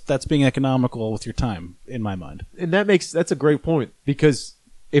 that's being economical with your time, in my mind. And that's a great point because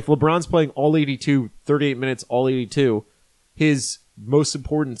if LeBron's playing all 82, 38 minutes, all 82, his most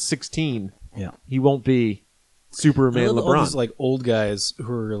important 16, he won't be Superman LeBron. All these like old guys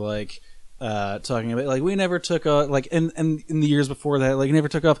who are like talking about like we never took off, like and in the years before that, like never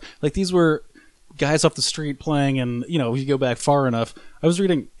took off. Like these were guys off the street playing, and you know if you go back far enough, I was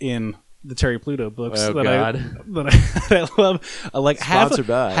reading in the Terry Pluto books I love. Like half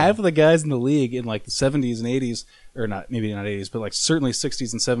of the guys in the league in like the 70s and 80s, or maybe not 80s, but like certainly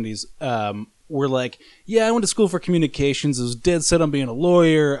 60s and 70s, were like, yeah, I went to school for communications. I was dead set on being a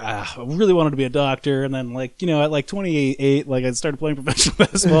lawyer. I really wanted to be a doctor. And then like, you know, at like 28, like I started playing professional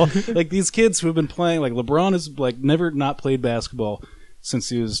basketball. Like these kids who have been playing, like LeBron has like never not played basketball since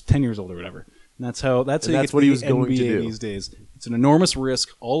he was 10 years old or whatever. And that's how you get what he was the going NBA to do these days. It's an enormous risk.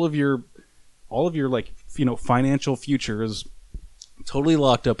 All of your all of your financial future is totally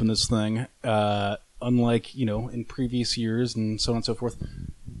locked up in this thing. Unlike in previous years and so on and so forth.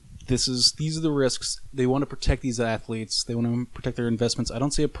 These are the risks. They want to protect these athletes. They want to protect their investments. I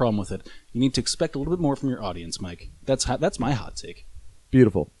don't see a problem with it. You need to expect a little bit more from your audience, Mike. That's my hot take.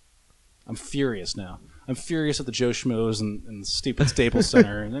 Beautiful. I'm furious now. I'm furious at the Joe Schmoes and the stupid Staples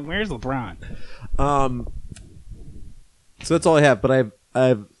Center. And then, where's LeBron? So that's all I have. But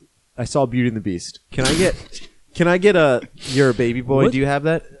I saw Beauty and the Beast. Can I get a You're a Baby Boy? What? Do you have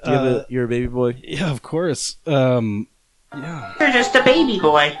that? Do you have a You're a Baby Boy? Yeah, of course. Yeah. You're just a baby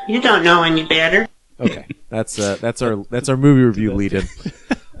boy. You don't know any better. Okay, that's our movie review lead-in.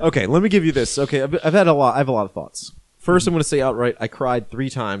 Okay, let me give you this. Okay, I have a lot of thoughts. First, I'm going to say outright, I cried 3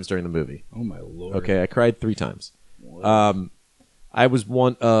 times during the movie. Oh my lord. Okay, I cried 3 times. I was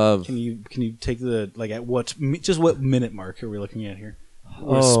one of. Can you take the at what minute mark are we looking at here?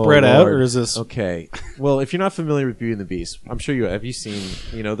 Oh, spread out, Lord. or is this Okay? Well, if you're not familiar with Beauty and the Beast, I'm sure you have. You seen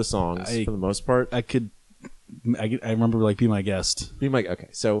the songs for the most part? I remember Be My Guest. Okay,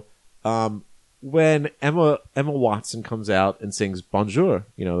 so when Emma Watson comes out and sings Bonjour,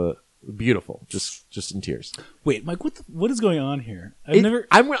 beautiful, just in tears. Wait, Mike, what is going on here? I'm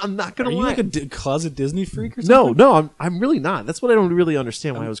not gonna Are you lie. like a closet Disney freak or something? No, I'm really not. That's what I don't really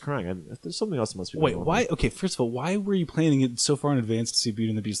understand why I was crying. There's something else that must be going Wait, on. why? Okay, first of all, why were you planning it so far in advance to see Beauty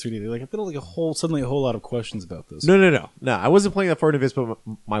and the Beast 3D? I feel like suddenly a whole lot of questions about this. No. I wasn't playing that far in advance, but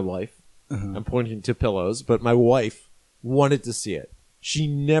my wife. I'm pointing to pillows, but my wife wanted to see it. She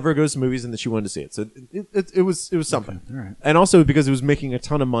never goes to movies, and that she wanted to see it. So it was something. Okay, all right. And also because it was making a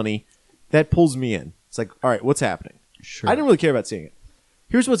ton of money, that pulls me in. It's like, all right, what's happening? Sure. I didn't really care about seeing it.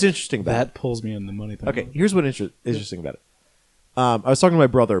 Here's what's interesting about That pulls me in the money thing. it. Okay, here's what's interesting about it. I was talking to my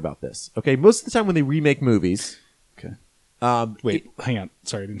brother about this. Okay, most of the time when they remake movies, Okay. Wait, Hang on.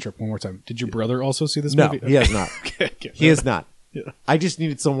 Sorry, I didn't interrupt one more time. Did your brother also see this no, movie? he has not. Okay. He has not. Yeah. I just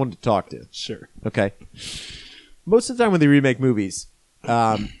needed someone to talk to. Sure. Okay. Most of the time when they remake movies,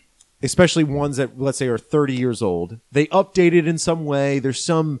 especially ones that, let's say, are 30 years old, they update it in some way. There's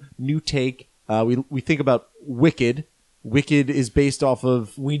some new take. We think about Wicked. Wicked is based off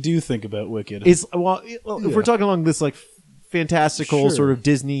of... We do think about Wicked. If we're talking along this fantastical Sure. sort of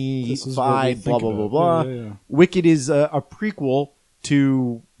Disney This is what we vibe, think blah, blah, blah, about. blah. Yeah. Wicked is a prequel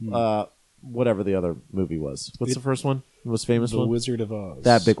to whatever the other movie was. What's the first one? The most famous The one? Wizard of Oz.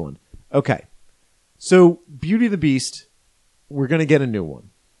 That big one. Okay. So, Beauty and the Beast, we're going to get a new one.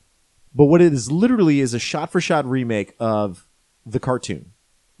 But what it is literally is a shot-for-shot remake of the cartoon.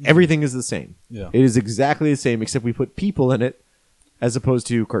 Everything is the same. Yeah. It is exactly the same, except we put people in it as opposed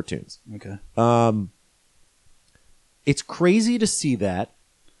to cartoons. Okay. It's crazy to see that.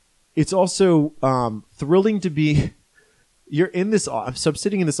 It's also thrilling to be... You're in this... So I'm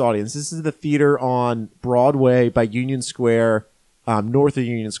sitting in this audience. This is the theater on Broadway by Union Square, north of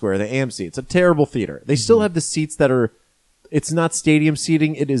Union Square, the AMC. It's a terrible theater. They still have the seats that are... It's not stadium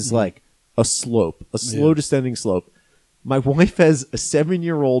seating. It is like a slope, a slow descending slope. My wife has a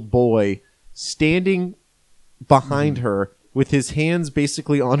 7-year-old boy standing behind her with his hands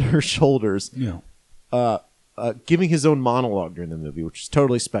basically on her shoulders, Yeah. giving his own monologue during the movie, which is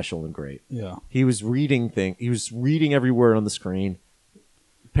totally special and great. Yeah. He was reading He was reading every word on the screen.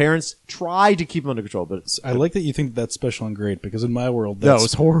 Parents tried to keep him under control, but I like that you think that's special and great because in my world, no, that's... it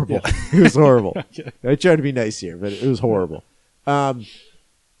was horrible. It was horrible. I tried to be nice here, but it was horrible.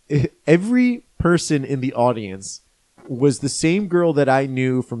 Every person in the audience was the same girl that I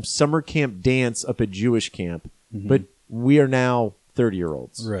knew from summer camp dance up at Jewish camp, but we are now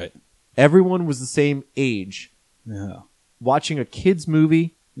 30-year-olds. Right. Everyone was the same age, Yeah. watching a kids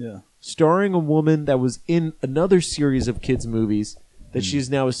movie Yeah. starring a woman that was in another series of kids movies that she has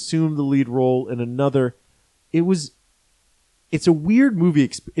now assumed the lead role in another. It's a weird movie.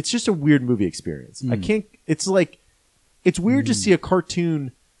 It's just a weird movie experience. I can't. It's weird to see a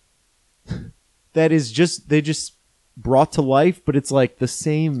cartoon that is they just brought to life, but it's like the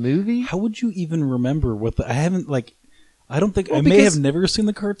same movie. How would you even remember what I haven't I don't think Well, I may because- have never seen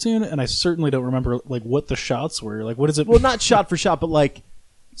the cartoon, and I certainly don't remember what the shots were. What is it? Well, not shot for shot, but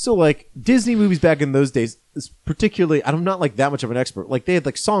Disney movies back in those days, particularly. I'm not that much of an expert. They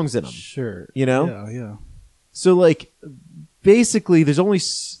had songs in them. Sure. You know? Yeah. So basically,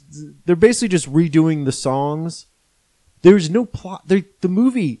 they're basically just redoing the songs. There's no plot. The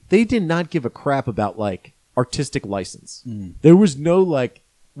movie, they did not give a crap about artistic license. There was no we're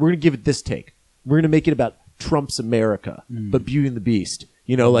gonna give it this take. We're gonna make it about Trump's America, but Beauty and the Beast.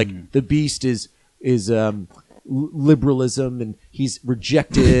 The Beast is liberalism and he's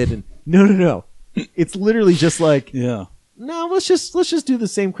rejected and no. It's literally just Yeah. no, let's just do the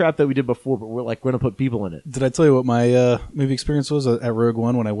same crap that we did before, but we're like going to put people in it. Did I tell you what my movie experience was at Rogue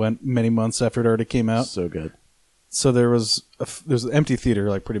One when I went many months after it already came out? So good. So there was an empty theater,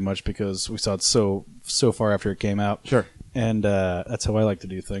 like pretty much because we saw it so far after it came out. Sure. And that's how I like to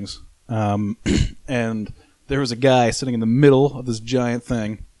do things. And there was a guy sitting in the middle of this giant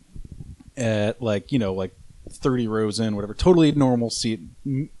thing at like 30 rows in, whatever, totally normal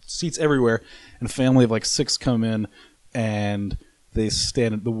seats everywhere, and a family of like 6 come in, and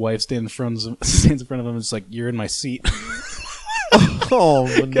the wife stands in front of him and is like, "You're in my seat."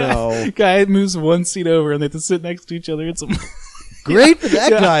 Oh no! Guy moves one seat over, and they have to sit next to each other. It's Great for that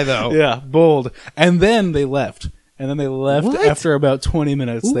guy though. yeah, bold. And then they left. What? After about 20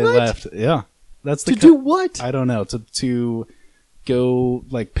 minutes. They What? left. Yeah, that's To do what? I don't know. To go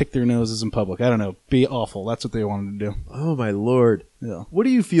like pick their noses in public. I don't know. Be awful. That's what they wanted to do. Oh my lord! Yeah. What do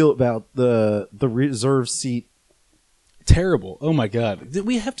you feel about the reserve seat? Terrible. Oh my god. Did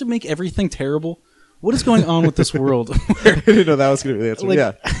we have to make everything terrible? What is going on with this world? I didn't know that was going to be the answer. Like-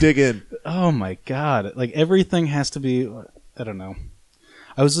 Yeah, dig in. Oh my god. Like everything has to be. I don't know.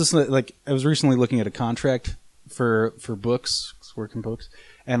 I was recently looking at a contract for books, working books,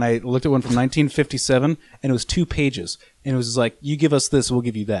 and I looked at one from 1957, and it was 2 pages, and it was like, "You give us this, we'll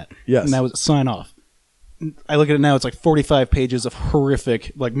give you that." Yes. And that was sign off. I look at it now; it's like 45 pages of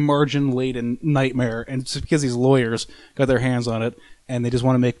horrific, like margin-laden nightmare, and it's because these lawyers got their hands on it, and they just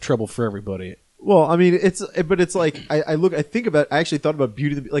want to make trouble for everybody. Well, I mean, it's like I actually thought about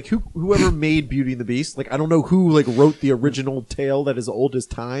Beauty and the Beast. Like whoever made Beauty and the Beast. Like I don't know who like wrote the original tale that is old as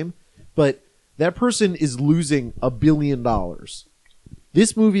time, but that person is losing $1 billion.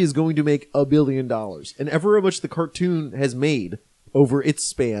 This movie is going to make $1 billion, and ever how much the cartoon has made over its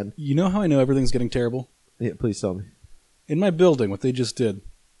span. You know how I know everything's getting terrible? Yeah, please tell me. In my building, what they just did.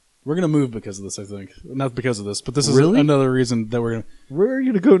 We're going to move because of this, I think. Not because of this, but this is Really? another reason that we're Where are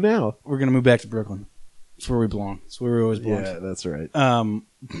you going to go now? going to move back to Brooklyn. It's where we belong. It's where we always belong. Yeah, that's right.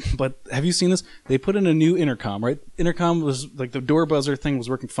 But have you seen this? They put in a new intercom, right? Intercom was like the door buzzer thing was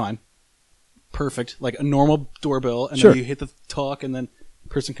working fine. Perfect. Like a normal doorbell, and Sure. then you hit the talk, and then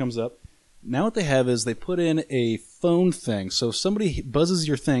person comes up. Now what they have is they put in a phone thing. So if somebody buzzes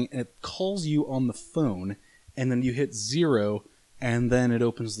your thing, and it calls you on the phone, and then you hit 0, and then it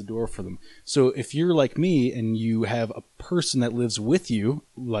opens the door for them. So if you're like me and you have a person that lives with you,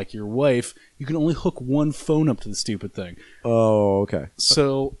 like your wife, you can only hook one phone up to the stupid thing. Oh, okay.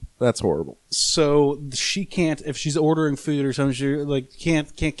 So That's horrible. she can't, if she's ordering food or something, she like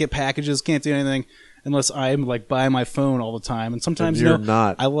can't get packages, can't do anything unless I'm like by my phone all the time. And sometimes And you're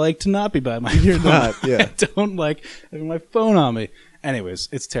not. I like to not be by my You're phone. not, yeah. I don't like having my phone on me. Anyways,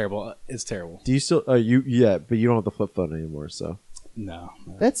 it's terrible. It's terrible. Do you still? Yeah, but you don't have the flip phone anymore. So No.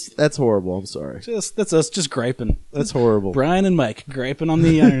 that's horrible. I'm sorry. That's us just griping. That's horrible. Brian and Mike griping on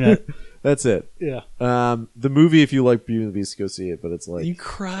the internet. That's it. Yeah. The movie, if you like Beauty and the Beast, go see it. But it's like You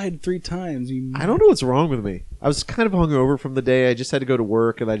cried 3 times. I don't know what's wrong with me. I was kind of hungover from the day. I just had to go to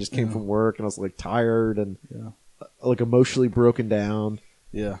work, and I just came from work, and I was like tired and like emotionally broken down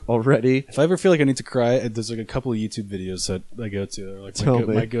Yeah. already. If I ever feel like I need to cry, there's like a couple of YouTube videos that I go to. They're like Tell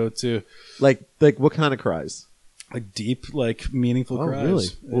me. my go-to. Like what kind of cries? Like deep, like meaningful cries. Really?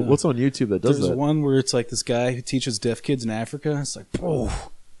 Yeah. What's on YouTube that does There's that? one where it's like this guy who teaches deaf kids in Africa. It's like,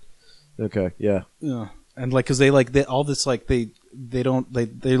 oh, Okay, yeah. yeah, and like because they all this like they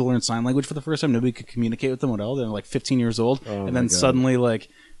learn sign language for the first time. Nobody could communicate with them at all. They're like 15 years old, Oh and my then God. suddenly like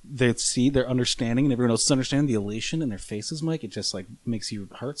they see they're understanding, and everyone else is understanding the elation in their faces. Mike, it just like makes your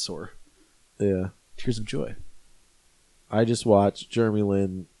heart sore. Yeah. Tears of joy. I just watched Jeremy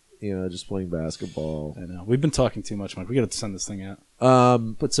Lin, just playing basketball. I know we've been talking too much, Mike. We got to send this thing out. But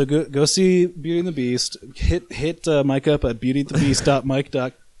But so go see Beauty and the Beast. Hit Mike up at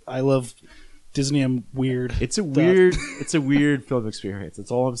beautyandthebeast.mike. I love Disney. I'm weird. it's a weird film experience.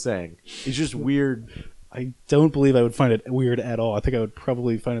 That's all I'm saying. It's just weird. I don't believe I would find it weird at all. I think I would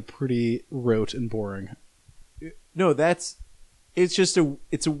probably find it pretty rote and boring. No, it's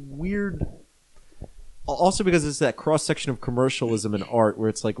a weird. Also because it's that cross section of commercialism and art where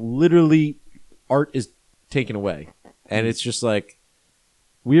it's like literally art is taken away, and it's just like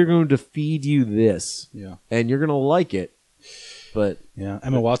we're going to feed you this, Yeah, and you're gonna like it. But yeah.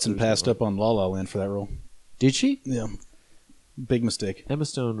 Emma Watson passed up on La La Land for that role. did she? Yeah, big mistake. Emma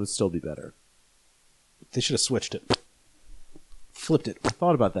Stone would still be better. They should have switched it, flipped it. I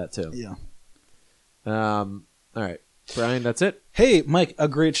thought about that too. Yeah. All right, Brian, that's it. Hey, Mike, a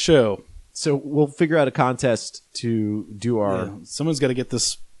great show. So we'll figure out a contest to do our. Yeah, someone's got to get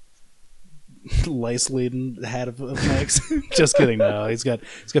this lice-laden hat of Mike's. Just kidding. No, he's got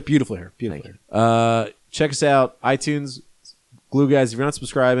beautiful hair. Beautiful hair. Check us out, iTunes, Glue Guys, if you're not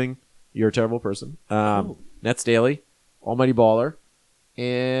subscribing, you're a terrible person. Nets Daily, Almighty Baller,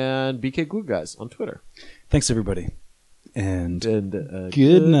 and BK Glue Guys on Twitter. Thanks, everybody. And And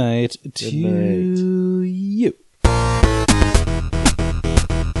good night night.